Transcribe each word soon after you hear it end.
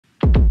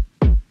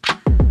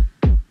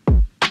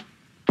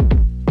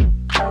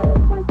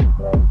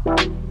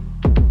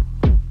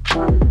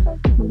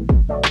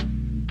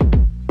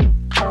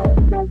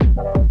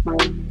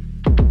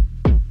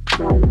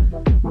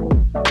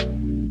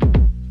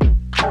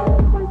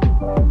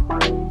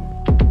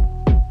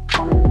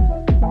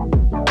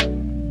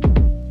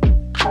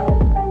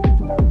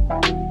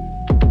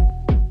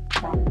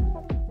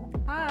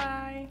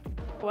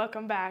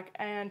back,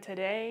 and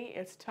today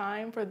it's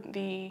time for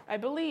I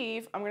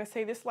believe, I'm going to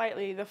say this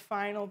lightly, the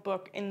final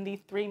book in the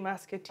Three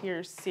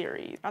Musketeers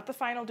series. Not the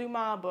final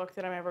Dumas book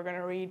that I'm ever going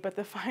to read, but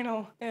the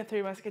final in the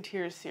Three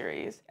Musketeers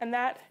series. And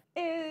that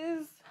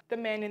is The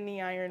Man in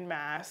the Iron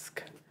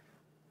Mask.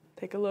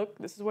 Take a look.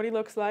 This is what he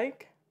looks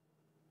like.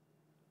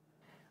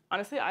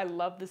 Honestly, I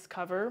love this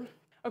cover.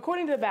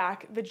 According to the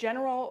back, the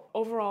general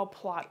overall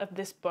plot of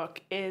this book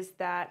is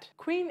that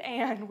Queen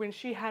Anne, when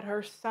she had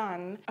her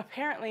son,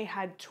 apparently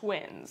had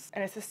twins.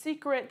 And it's a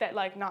secret that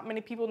like not many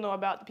people know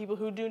about. The people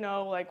who do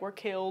know like were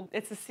killed.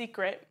 It's a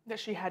secret that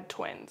she had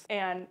twins.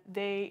 And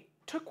they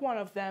took one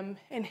of them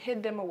and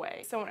hid them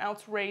away. Someone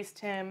else raised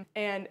him,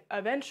 and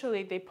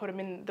eventually they put him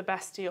in the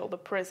Bastille, the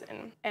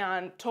prison,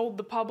 and told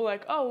the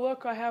public, oh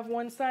look, I have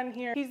one son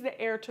here. He's the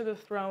heir to the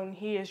throne.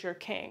 He is your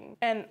king.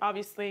 And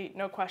obviously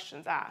no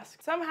questions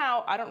asked.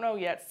 Somehow, I don't know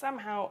yet,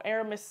 somehow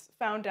Aramis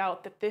found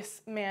out that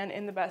this man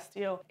in the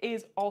Bastille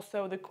is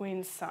also the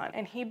queen's son,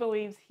 and he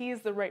believes he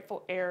is the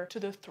rightful heir to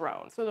the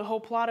throne. So the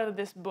whole plot of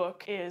this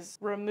book is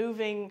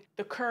removing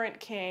the current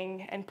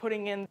king and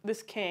putting in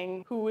this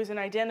king who is an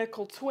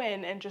identical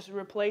twin and just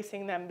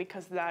replacing them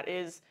because that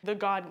is the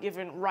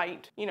God-given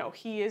right. You know,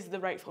 he is the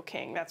rightful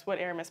king. That's what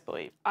Aramis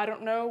believes. I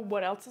don't know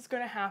what else is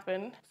going to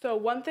happen. So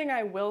one thing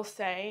I will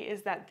say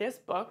is that this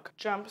book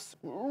jumps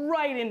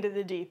right into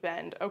the deep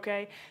end,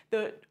 okay?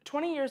 The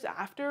 20 years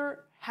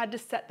after had to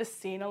set the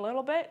scene a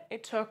little bit.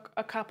 It took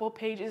a couple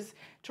pages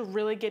to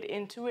really get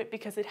into it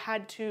because it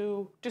had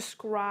to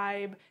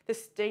describe the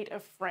state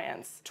of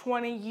France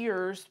 20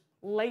 years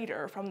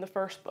later from the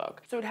first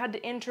book. So it had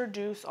to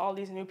introduce all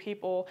these new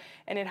people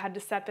and it had to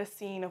set the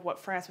scene of what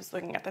France was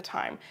looking at the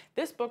time.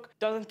 This book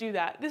doesn't do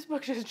that. This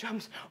book just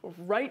jumps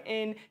right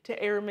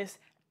into Aramis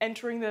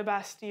entering the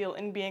Bastille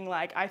and being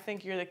like, I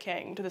think you're the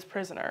king, to this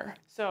prisoner.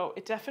 So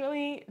it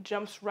definitely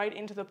jumps right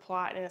into the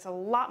plot and it's a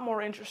lot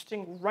more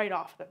interesting right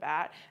off the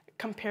bat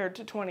compared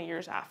to 20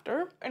 years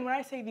after. And when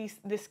I say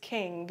these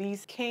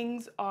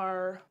kings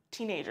are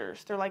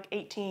teenagers. They're like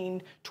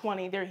 18,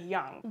 20, they're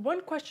young.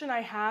 One question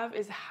I have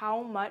is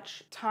how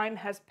much time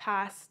has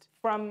passed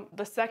from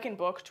the second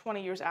book,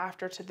 20 years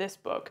after, to this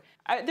book.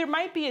 There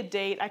might be a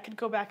date. I could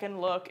go back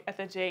and look at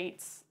the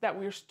dates that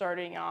we're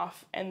starting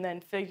off and then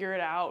figure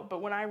it out.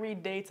 But when I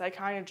read dates, I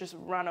kind of just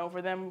run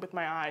over them with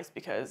my eyes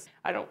because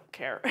I don't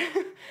care.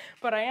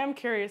 But I am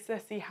curious to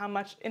see how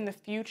much in the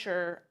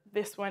future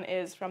this one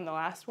is from the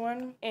last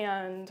one.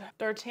 And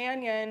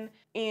D'Artagnan,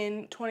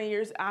 in 20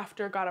 years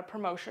after, got a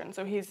promotion.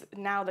 So he's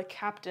now the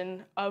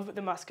captain of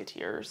the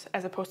Musketeers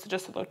as opposed to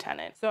just a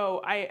lieutenant.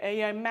 So I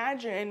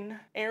imagine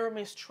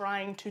Aramis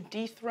trying to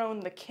dethrone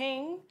the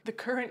king, the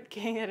current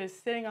king that is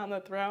sitting on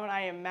the throne.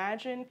 I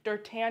imagine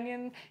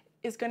D'Artagnan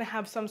is going to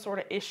have some sort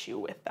of issue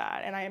with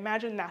that. And I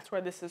imagine that's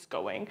where this is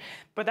going.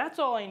 But that's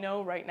all I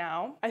know right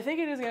now. I think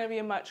it is going to be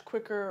a much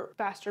quicker,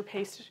 faster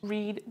paced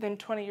read than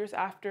 20 years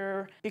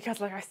after because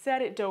like I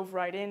said, it dove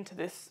right into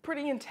this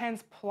pretty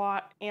intense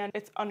plot and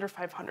it's under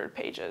 500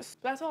 pages.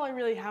 That's all I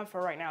really have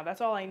for right now.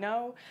 That's all I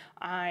know.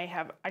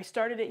 I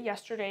started it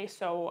yesterday,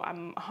 so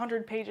I'm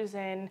 100 pages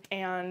in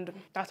and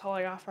that's all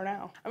I got for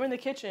now. I'm in the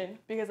kitchen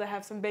because I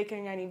have some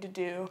baking I need to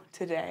do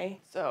today.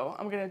 So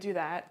I'm going to do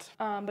that.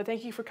 But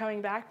thank you for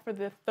coming back for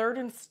the third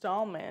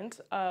installment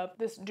of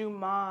this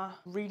Dumas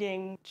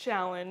reading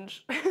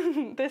challenge,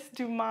 this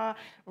Dumas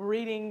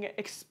reading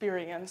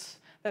experience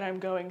that I'm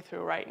going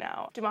through right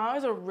now. Dumas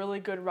is a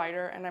really good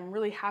writer and I'm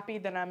really happy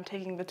that I'm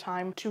taking the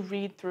time to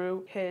read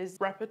through his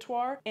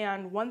repertoire.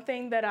 And one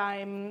thing that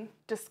I'm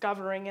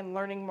discovering and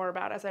learning more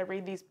about as I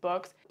read these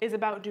books is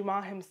about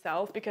Dumas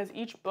himself, because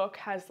each book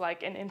has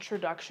like an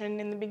introduction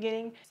in the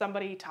beginning,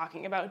 somebody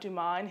talking about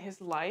Dumas and his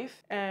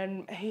life.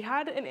 And he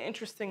had an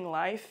interesting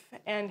life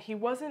and he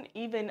wasn't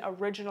even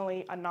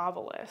originally a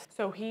novelist.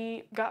 So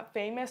he got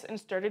famous and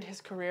started his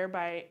career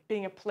by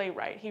being a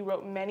playwright. He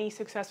wrote many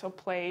successful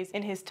plays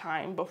in his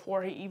time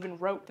before he even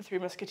wrote The Three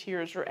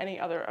Musketeers or any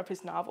other of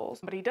his novels.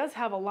 But he does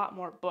have a lot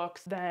more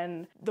books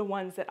than the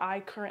ones that I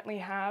currently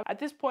have. At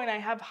this point, I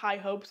have high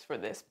hopes for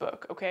this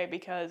book, okay,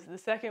 because the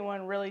second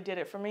one really did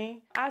it for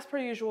me. As per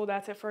usual,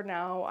 that's it for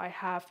now. I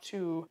have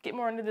to get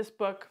more into this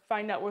book,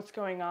 find out what's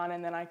going on,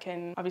 and then I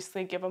can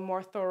obviously give a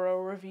more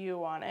thorough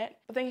review on it.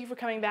 But thank you for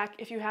coming back.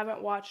 If you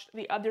haven't watched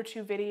the other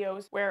two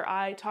videos where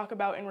I talk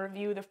about and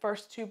review the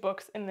first two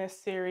books in this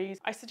series,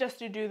 I suggest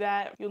you do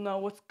that. You'll know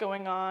what's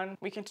going on.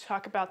 We can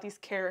talk about these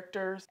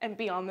characters and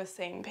be on the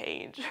same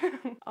page.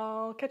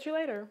 I'll catch you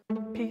later.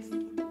 Peace.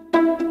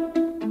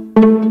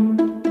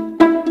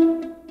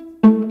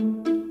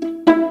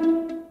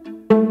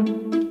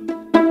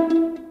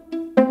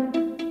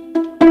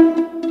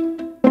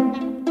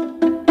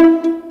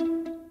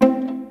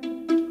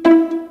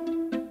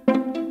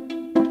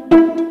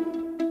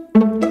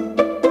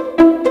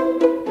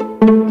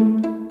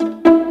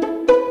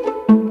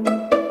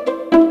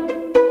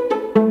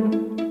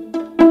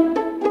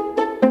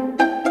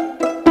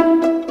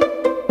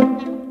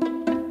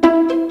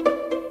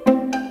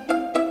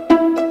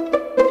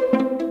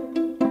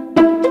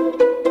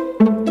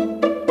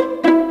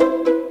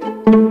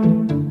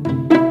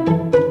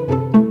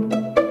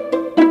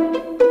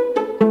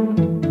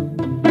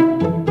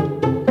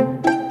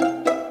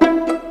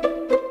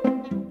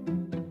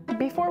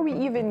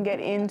 get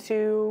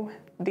into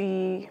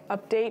the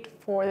update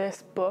for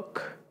this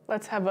book,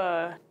 let's have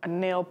a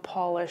nail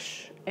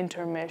polish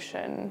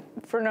intermission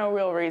for no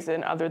real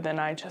reason other than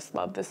I just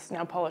love this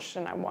nail polish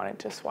and I wanted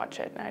to swatch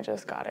it and I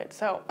just got it.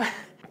 So,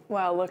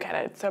 wow, look at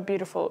it. It's so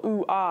beautiful.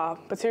 Ooh, ah,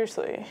 but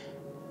seriously.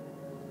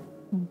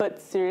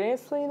 But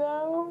seriously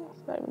though,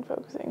 it's not even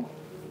focusing.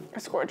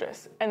 It's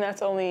gorgeous, and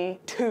that's only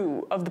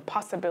 2 of the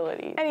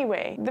possibilities.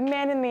 Anyway, The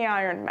Man in the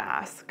Iron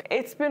Mask.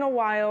 It's been a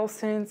while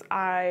since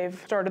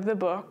I've started the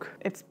book.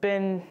 It's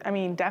been, I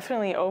mean,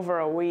 definitely over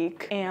a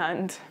week,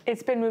 and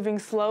it's been moving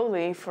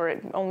slowly for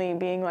it only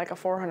being like a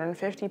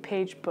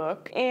 450-page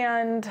book,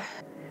 and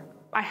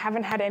I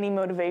haven't had any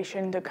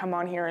motivation to come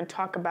on here and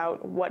talk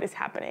about what is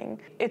happening.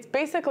 It's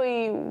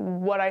basically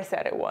what I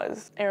said it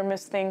was.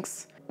 Aramis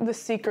thinks the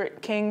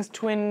secret king's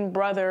twin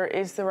brother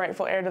is the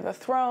rightful heir to the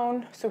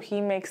throne, so he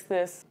makes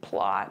this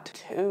plot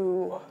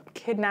to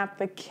kidnap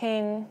the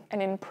king and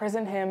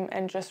imprison him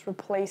and just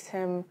replace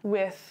him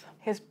with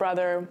his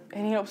brother,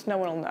 and he hopes no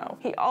one will know.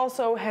 He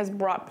also has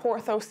brought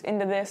Porthos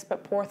into this,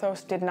 but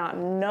Porthos did not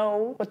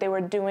know what they were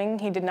doing.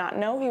 He did not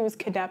know he was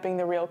kidnapping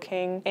the real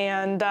king,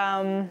 and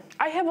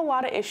I have a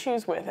lot of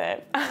issues with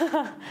it.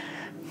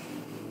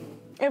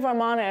 If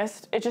I'm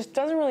honest, it just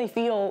doesn't really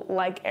feel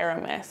like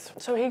Aramis.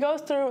 So he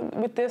goes through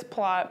with this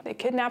plot, they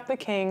kidnap the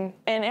king,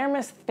 and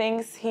Aramis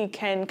thinks he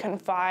can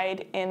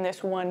confide in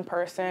this one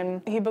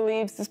person. He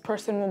believes this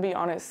person will be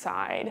on his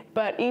side.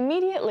 But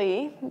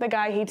immediately, the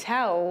guy he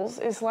tells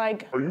is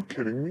like, "Are you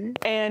kidding me?"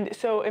 And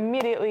so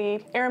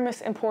immediately,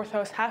 Aramis and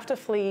Porthos have to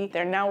flee.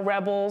 They're now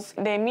rebels.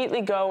 They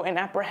immediately go and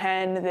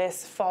apprehend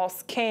this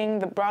false king,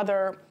 the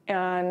brother,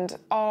 and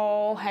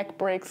all heck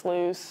breaks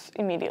loose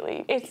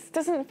immediately. It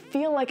doesn't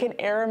feel like an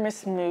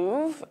Aramis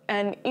move,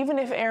 and even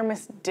if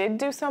Aramis did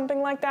do something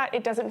like that,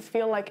 it doesn't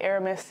feel like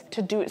Aramis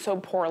to do it so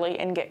poorly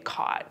and get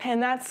caught.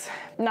 And that's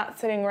not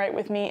sitting right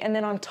with me. And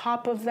then on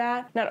top of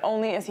that, not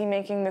only is he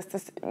made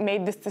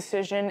this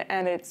decision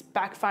and it's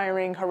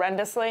backfiring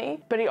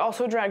horrendously, but he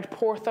also dragged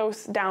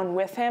Porthos down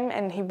with him,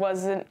 and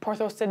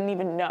Porthos didn't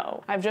even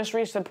know. I've just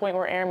reached the point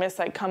where Aramis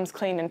like comes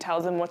clean and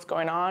tells him what's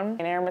going on,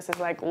 and Aramis is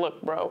like,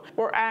 "Look, bro,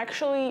 we're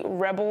actually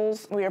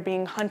rebels. We are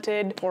being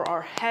hunted for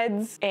our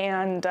heads,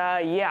 and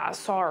yeah,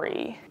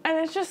 sorry." And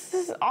it's just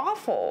this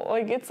awful.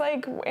 Like, it's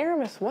like,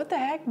 Aramis, what the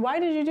heck? Why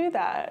did you do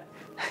that?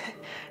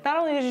 Not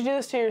only did you do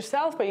this to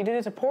yourself, but you did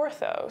it to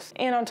Porthos.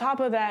 And on top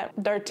of that,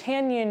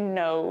 D'Artagnan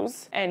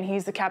knows, and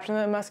he's the captain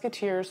of the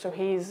Musketeers, so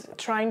he's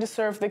trying to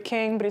serve the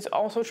king, but he's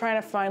also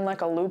trying to find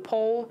like a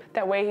loophole.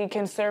 That way he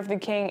can serve the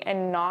king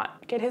and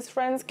not get his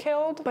friends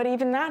killed. But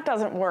even that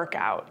doesn't work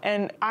out.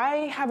 And I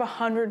have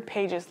 100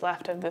 pages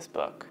left of this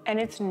book, and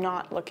it's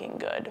not looking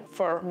good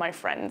for my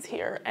friends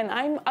here. And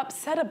I'm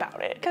upset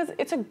about it, because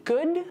it's a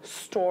good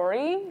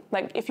story.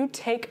 Like, if you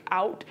take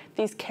out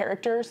these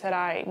characters that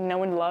I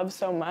know and love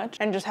so much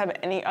and just have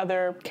any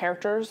other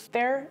characters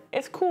there,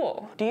 it's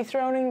cool.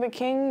 Dethroning the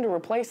king to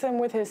replace him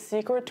with his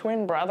secret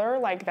twin brother,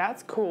 like,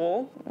 that's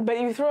cool. But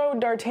you throw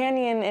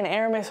D'Artagnan and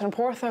Aramis and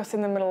Porthos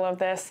in the middle of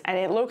this, and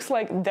it looks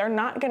like they're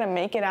not gonna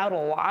make it out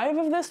alive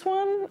of this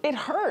one. It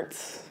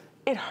hurts.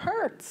 It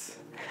hurts.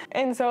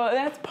 And so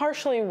that's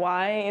partially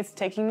why it's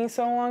taking me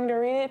so long to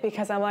read it,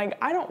 because I'm like,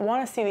 I don't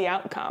want to see the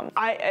outcome.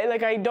 I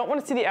don't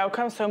want to see the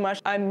outcome so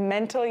much. I'm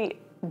mentally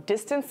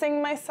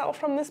distancing myself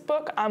from this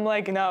book. I'm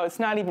like, no, it's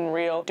not even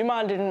real.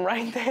 Dumas didn't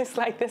write this.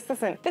 Like, this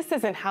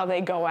isn't how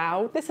they go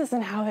out. This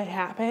isn't how it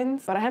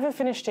happens. But I haven't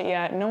finished it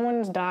yet. No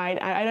one's died.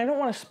 I don't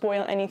want to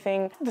spoil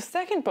anything. The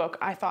second book,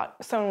 I thought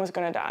someone was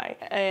gonna die.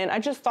 And I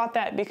just thought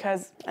that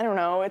because, I don't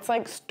know, it's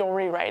like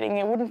story writing.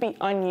 It wouldn't be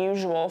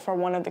unusual for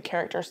one of the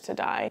characters to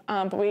die.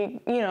 But we,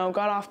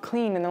 got off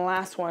clean in the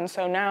last one.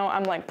 So now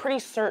I'm like pretty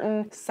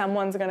certain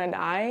someone's gonna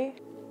die.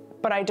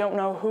 But I don't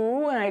know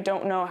who, and I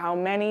don't know how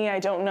many, I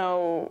don't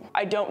know.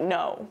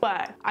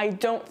 But I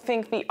don't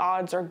think the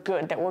odds are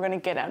good that we're gonna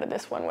get out of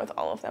this one with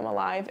all of them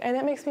alive, and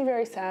that makes me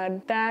very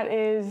sad. That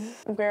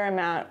is where I'm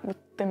at with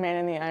The Man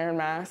in the Iron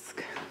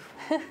Mask.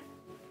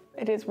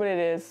 It is what it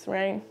is,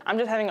 right? I'm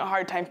just having a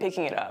hard time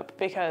picking it up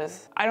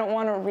because I don't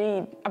wanna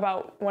read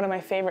about one of my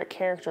favorite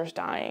characters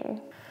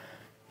dying.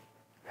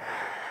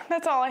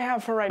 That's all I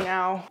have for right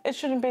now. It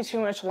shouldn't be too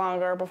much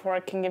longer before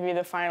I can give you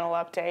the final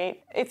update.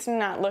 It's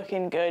not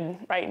looking good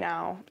right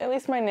now. At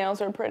least my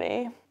nails are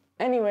pretty.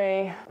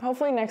 Anyway,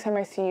 hopefully next time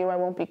I see you, I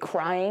won't be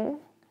crying.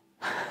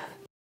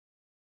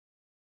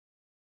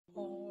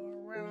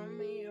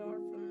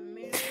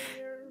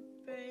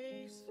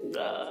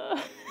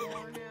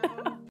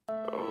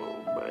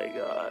 Oh my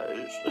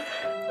gosh.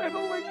 I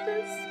don't like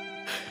this.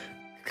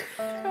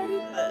 I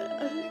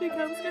don't think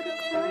I'm gonna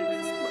cry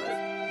this much.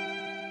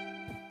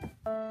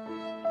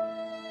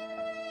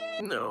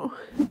 No.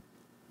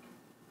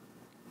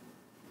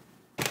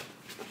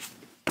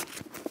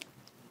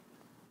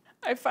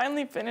 I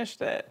finally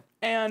finished it.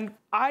 And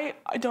I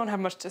don't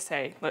have much to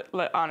say,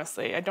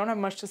 honestly. I don't have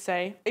much to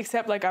say,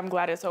 except like I'm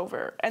glad it's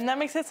over. And that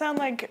makes it sound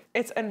like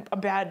it's a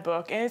bad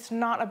book, and it's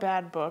not a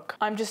bad book.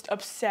 I'm just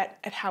upset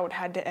at how it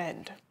had to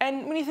end.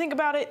 And when you think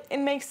about it, it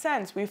makes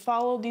sense. We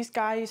followed these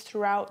guys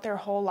throughout their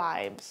whole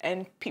lives,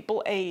 and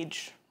people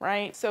age,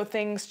 right? So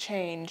things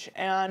change,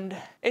 and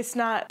it's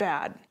not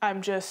bad.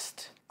 I'm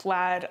just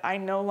glad I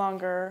no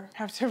longer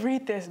have to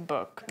read this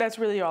book. That's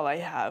really all I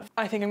have.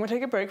 I think I'm gonna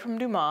take a break from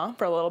Dumas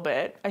for a little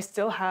bit. I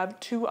still have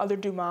 2 other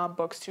Dumas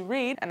books to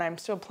read, and I'm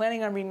still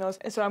planning on reading those.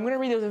 And so I'm gonna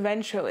read those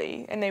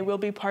eventually, and they will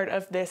be part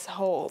of this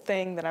whole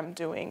thing that I'm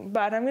doing.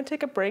 But I'm gonna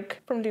take a break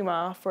from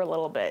Dumas for a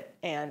little bit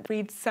and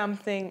read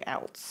something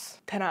else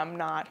that I'm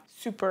not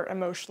super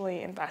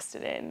emotionally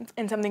invested in.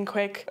 And something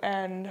quick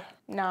and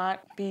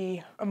not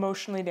be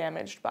emotionally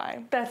damaged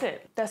by. That's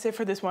it. That's it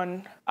for this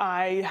one.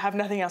 I have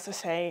nothing else to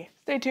say.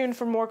 Stay tuned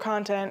for more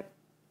content.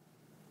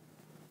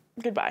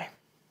 Goodbye.